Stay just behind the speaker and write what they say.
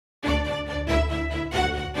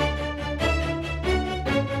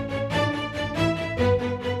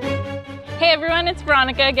Hey everyone, it's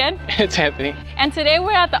Veronica again. It's Anthony. And today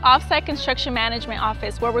we're at the Offsite Construction Management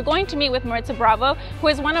Office where we're going to meet with Maritza Bravo, who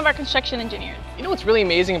is one of our construction engineers. You know what's really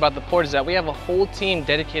amazing about the port is that we have a whole team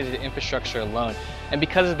dedicated to infrastructure alone. And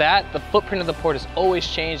because of that, the footprint of the port is always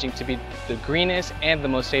changing to be the greenest and the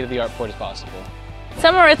most state-of-the-art port as possible.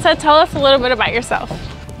 So Maritza, tell us a little bit about yourself.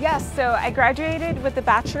 Yes, so I graduated with a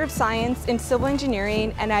Bachelor of Science in Civil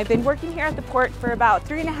Engineering, and I've been working here at the port for about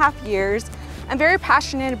 3.5 years. I'm very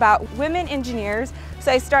passionate about women engineers, so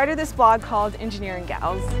I started this blog called Engineering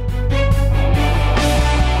Gals.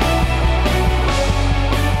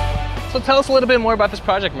 So tell us a little bit more about this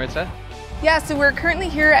project, Maritza. Yeah, so we're currently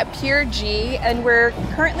here at Pier G, and we're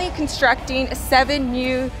currently constructing 7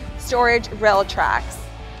 new storage rail tracks.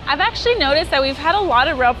 I've actually noticed that we've had a lot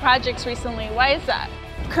of rail projects recently. Why is that?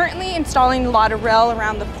 Currently installing a lot of rail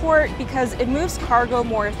around the port because it moves cargo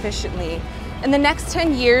more efficiently. In the next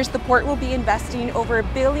 10 years, the port will be investing over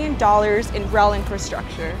 $1 billion in rail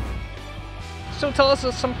infrastructure. So tell us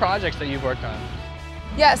some projects that you've worked on.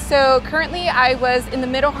 Yeah, so currently I was in the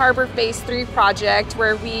Middle Harbor Phase 3 project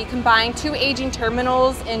where we combined 2 aging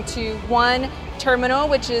terminals into one terminal,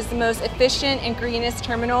 which is the most efficient and greenest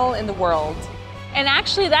terminal in the world. And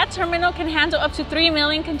actually that terminal can handle up to 3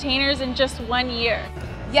 million containers in just 1 year.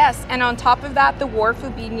 Yes, and on top of that, the wharf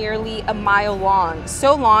will be nearly 1 mile long.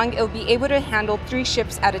 So long, it will be able to handle 3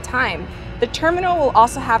 ships at a time. The terminal will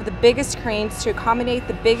also have the biggest cranes to accommodate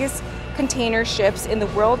the biggest container ships in the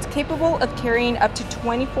world, capable of carrying up to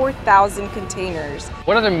 24,000 containers.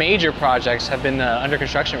 What other major projects have been under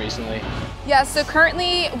construction recently? Yeah, so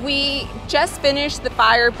currently we just finished the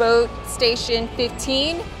fireboat Station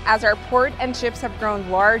 15. As our port and ships have grown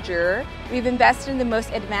larger, we've invested in the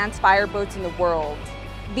most advanced fireboats in the world.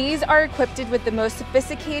 These are equipped with the most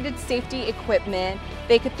sophisticated safety equipment.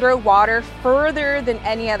 They could throw water further than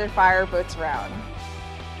any other fireboats around.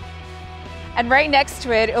 And right next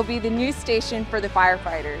to it, it'll be the new station for the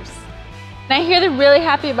firefighters. And I hear they're really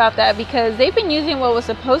happy about that because they've been using what was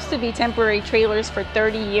supposed to be temporary trailers for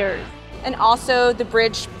 30 years. And also the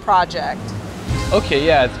bridge project. Okay,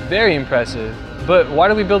 yeah, it's very impressive. But why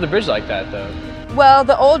did we build a bridge like that though? Well,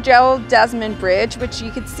 the old Gerald Desmond Bridge, which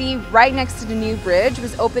you can see right next to the new bridge,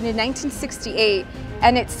 was opened in 1968,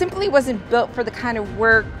 and it simply wasn't built for the kind of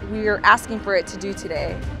work we are asking for it to do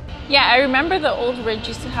today. Yeah, I remember the old bridge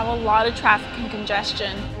used to have a lot of traffic and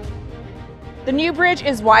congestion. The new bridge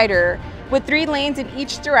is wider, with 3 lanes in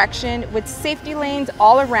each direction, with safety lanes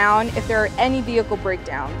all around if there are any vehicle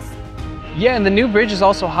breakdowns. Yeah, and the new bridge is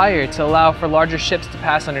also higher to allow for larger ships to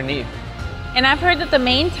pass underneath. And I've heard that the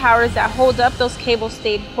main towers that hold up those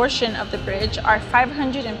cable-stayed portion of the bridge are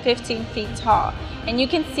 515 feet tall, and you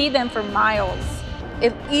can see them for miles.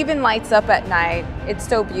 It even lights up at night. It's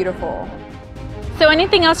so beautiful. So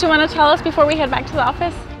anything else you want to tell us before we head back to the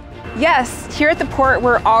office? Yes, here at the port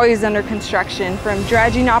we're always under construction, from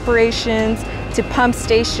dredging operations to pump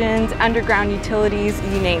stations, underground utilities,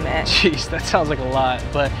 you name it. Jeez, that sounds like a lot,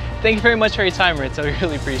 but thank you very much for your time, Ritz. I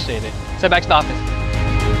really appreciate it. So back to the office.